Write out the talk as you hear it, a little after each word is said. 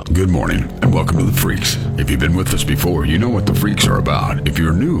Good morning, and welcome to The Freaks. If you've been with us before, you know what The Freaks are about. If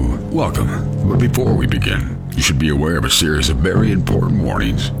you're new, welcome. But before we begin, you should be aware of a series of very important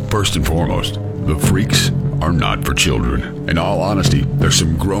warnings. First and foremost, The Freaks are not for children. In all honesty, there's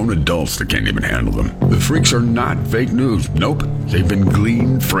some grown adults that can't even handle them. The Freaks are not fake news. Nope. They've been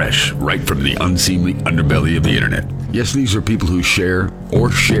gleaned fresh right from the unseemly underbelly of the internet. Yes, these are people who share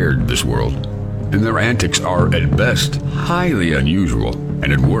or shared this world. And their antics are, at best, highly unusual,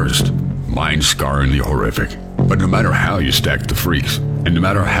 and at worst, mind-scarringly horrific. But no matter how you stack the Freaks, and no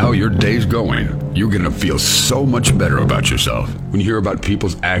matter how your day's going, you're gonna feel so much better about yourself when you hear about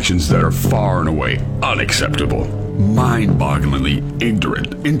people's actions that are far and away unacceptable, mind-bogglingly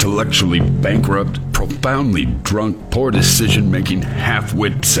ignorant, intellectually bankrupt, profoundly drunk, poor decision-making,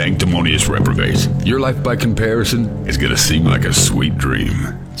 half-wit, sanctimonious reprobates. Your life, by comparison, is gonna seem like a sweet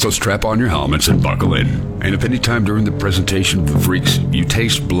dream. So strap on your helmets and buckle in. And if any time during the presentation of The Freaks you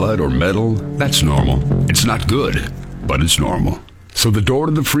taste blood or metal, that's normal. It's not good, but it's normal. So the door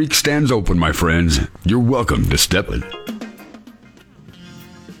to The Freaks stands open, my friends. You're welcome to step in.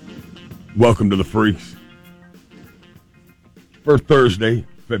 Welcome to The Freaks. For Thursday,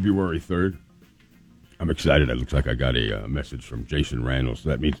 February 3rd. I'm excited. It looks like I got a message from Jason Randall, so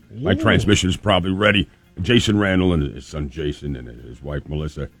that means my transmission is probably ready. Jason Randall and his son Jason and his wife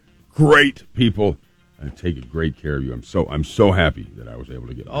Melissa, great people, and take great care of you. I'm so happy that I was able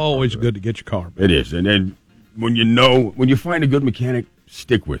to get. Always good to get your car back. It is, and then when you find a good mechanic,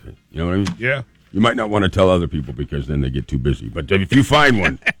 stick with it. You know what I mean? Yeah. You might not want to tell other people because then they get too busy. But if you find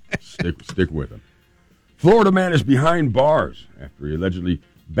one, stick with them. Florida man is behind bars after he allegedly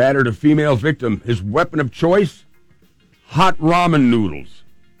battered a female victim. His weapon of choice, hot ramen noodles.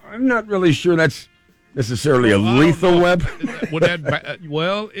 I'm not really sure that's necessarily a lethal weapon.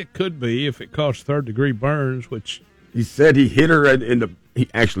 Well, it could be if it caused third-degree burns, which... He said he hit her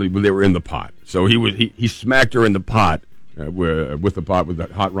they were in the pot. So he smacked her in the pot, with the pot with the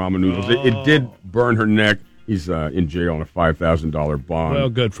hot ramen noodles. Oh. It did burn her neck. He's in jail on a $5,000 bond. Well,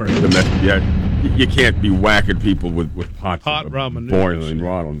 good for him. You can't be whacking people with pots hot of ramen boiling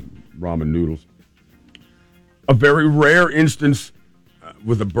noodles. ramen noodles. A very rare instance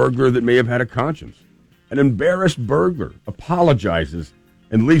with a burglar that may have had a conscience. An embarrassed burglar apologizes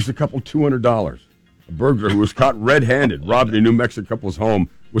and leaves the couple $200. A burglar who was caught red-handed robbing a New Mexico couple's home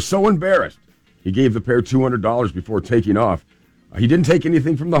was so embarrassed he gave the pair $200 before taking off. He didn't take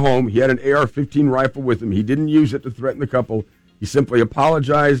anything from the home. He had an AR-15 rifle with him. He didn't use it to threaten the couple. He simply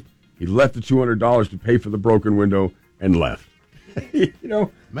apologized. He left the $200 to pay for the broken window and left.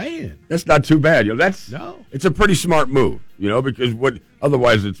 Man, that's not too bad. No. It's a pretty smart move, because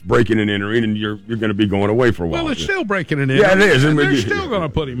otherwise it's breaking and entering, and you're going to be going away for a while. Well, it's still breaking and entering. Yeah, it is. And they're still going to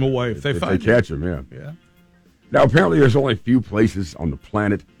put him away if they catch him. Yeah. Now, apparently, there's only a few places on the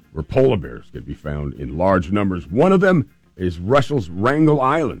planet where polar bears can be found in large numbers. One of them is Russell's Wrangell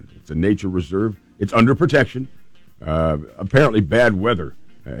Island. It's a nature reserve. It's under protection. Apparently, bad weather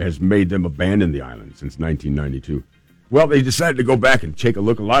has made them abandon the island since 1992. Well, they decided to go back and take a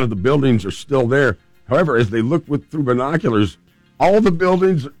look. A lot of the buildings are still there. However, as they look through binoculars, all the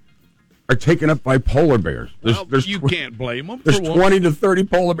buildings are taken up by polar bears. You can't blame them. There's 20 to 30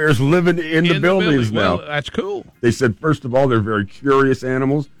 polar bears living in the buildings now. Well, that's cool. They said, first of all, they're very curious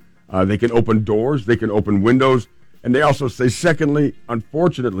animals. They can open doors. They can open windows. And they also say, secondly,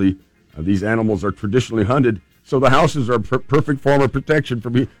 unfortunately, these animals are traditionally hunted. So the houses are a perfect form of protection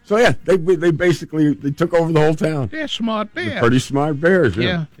for me. So, yeah, they basically took over the whole town. They're smart bears. They're pretty smart bears,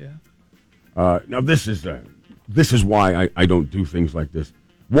 yeah. Now, this is why I don't do things like this.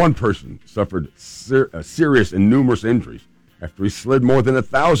 One person suffered serious and numerous injuries after he slid more than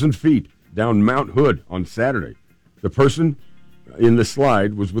 1,000 feet down Mount Hood on Saturday. The person in the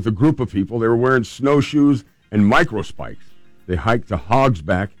slide was with a group of people. They were wearing snowshoes and microspikes. They hiked to Hog's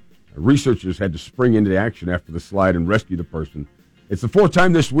Back. Researchers had to spring into action after the slide and rescue the person. It's the fourth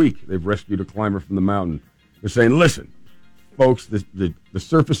time this week they've rescued a climber from the mountain. They're saying, listen, folks, the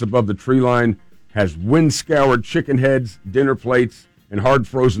surface above the tree line has wind-scoured chicken heads, dinner plates, and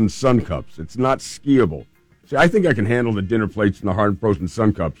hard-frozen sun cups. It's not skiable. See, I think I can handle the dinner plates and the hard-frozen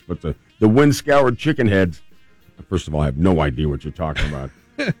sun cups, but the wind-scoured chicken heads, first of all, I have no idea what you're talking about.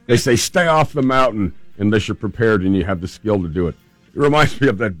 They say stay off the mountain unless you're prepared and you have the skill to do it. It reminds me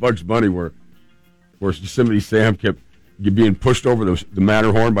of that Bugs Bunny where Yosemite Sam kept being pushed over the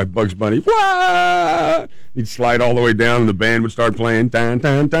Matterhorn by Bugs Bunny. Wah! He'd slide all the way down and the band would start playing. Dun,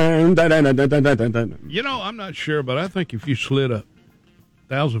 dun, dun, dun, dun, dun, dun, dun, dun, dun. I'm not sure, but I think if you slid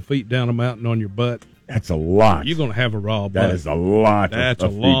 1,000 feet down a mountain on your butt, that's a lot. You're going to have a raw butt. That is a lot. That's a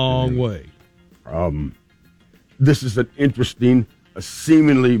long way. This is an interesting a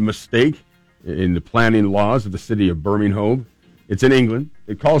seemingly mistake in the planning laws of the city of Birmingham. It's in England.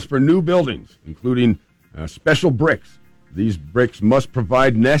 It calls for new buildings, including special bricks. These bricks must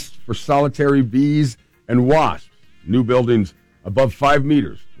provide nests for solitary bees and wasps. New buildings above 5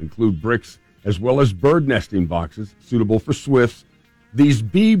 meters include bricks as well as bird nesting boxes suitable for swifts. These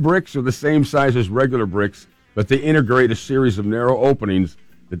bee bricks are the same size as regular bricks, but they integrate a series of narrow openings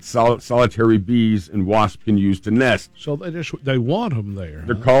that solitary bees and wasps can use to nest. So they want them there.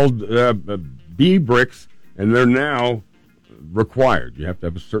 They're called bee bricks, and they're now required. You have to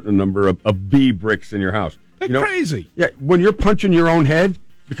have a certain number of bee bricks in your house. They're crazy. Yeah, when you're punching your own head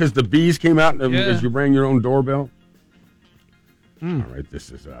because the bees came out as you rang your own doorbell. All right,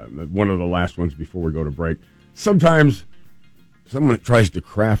 this is one of the last ones before we go to break. Sometimes someone tries to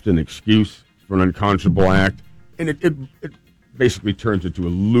craft an excuse for an unconscionable act, and it basically turns into a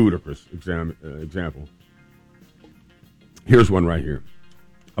ludicrous example. Here's one right here.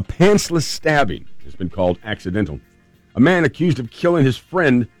 A pantsless stabbing has been called accidental. A man accused of killing his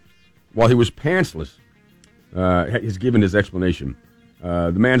friend while he was pantsless has given his explanation.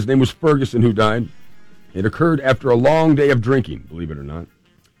 The man's name was Ferguson, who died. It occurred after a long day of drinking, believe it or not.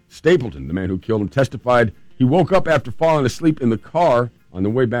 Stapleton, the man who killed him, testified he woke up after falling asleep in the car on the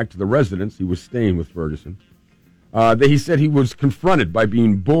way back to the residence. He was staying with Ferguson. He said he was confronted by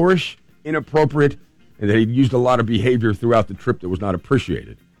being boorish, inappropriate, and that he'd used a lot of behavior throughout the trip that was not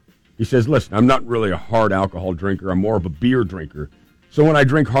appreciated. He says, listen, I'm not really a hard alcohol drinker. I'm more of a beer drinker. So when I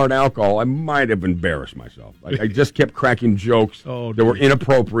drink hard alcohol, I might have embarrassed myself. I just kept cracking jokes that were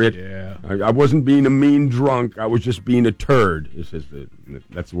inappropriate. Yeah. I wasn't being a mean drunk. I was just being a turd. He says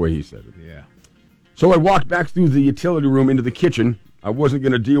that's the way he said it. Yeah. So I walked back through the utility room into the kitchen. I wasn't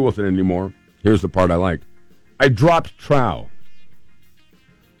going to deal with it anymore. Here's the part I liked. I dropped trow,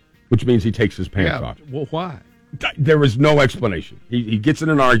 which means he takes his pants off. Well, why? There was no explanation. He gets in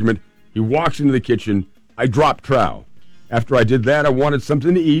an argument. He walks into the kitchen. I dropped trow. After I did that, I wanted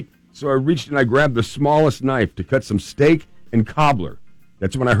something to eat, so I reached and I grabbed the smallest knife to cut some steak and cobbler.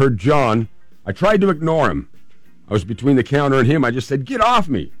 That's when I heard John. I tried to ignore him. I was between the counter and him. I just said, get off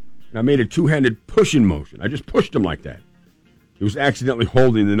me. And I made a two-handed pushing motion. I just pushed him like that. He was accidentally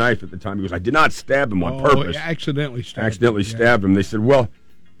holding the knife at the time because I did not stab him on purpose. Accidentally stabbed him. They said, well,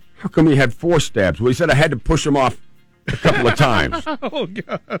 how come he had 4 stabs? Well, he said I had to push him off a couple of times. Oh,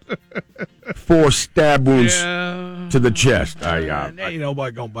 God. 4 stab wounds to the chest. Ain't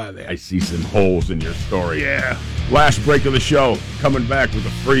nobody going to buy that. I see some holes in your story. Yeah. Last break of the show. Coming back with the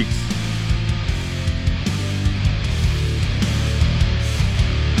Freaks.